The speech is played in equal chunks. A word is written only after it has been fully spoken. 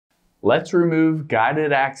Let's remove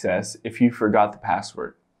guided access if you forgot the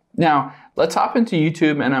password. Now, let's hop into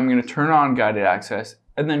YouTube and I'm going to turn on guided access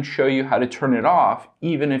and then show you how to turn it off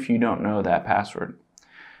even if you don't know that password.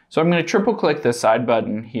 So I'm going to triple click the side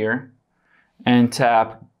button here and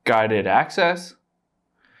tap guided access.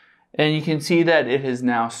 And you can see that it has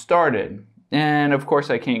now started. And of course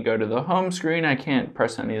I can't go to the home screen. I can't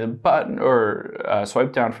press any of the button or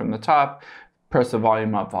swipe down from the top, press the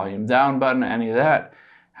volume up, volume down button, any of that.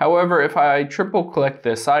 However, if I triple click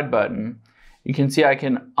the side button, you can see I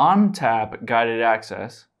can untap guided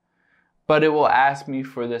access, but it will ask me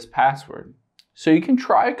for this password. So you can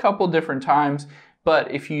try a couple different times,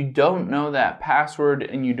 but if you don't know that password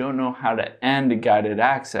and you don't know how to end guided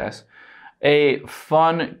access, a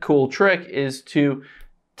fun, cool trick is to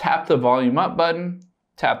tap the volume up button,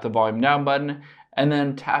 tap the volume down button, and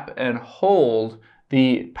then tap and hold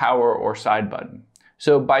the power or side button.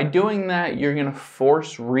 So by doing that, you're going to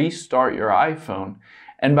force restart your iPhone.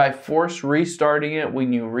 And by force restarting it,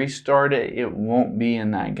 when you restart it, it won't be in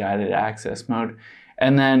that guided access mode.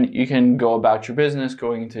 And then you can go about your business,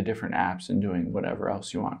 going into different apps and doing whatever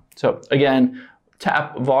else you want. So again,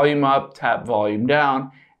 tap volume up, tap volume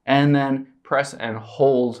down, and then press and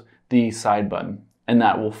hold the side button. And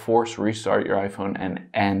that will force restart your iPhone and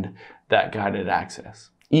end that guided access,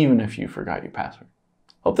 even if you forgot your password.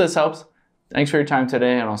 Hope this helps. Thanks for your time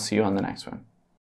today, and I'll see you on the next one.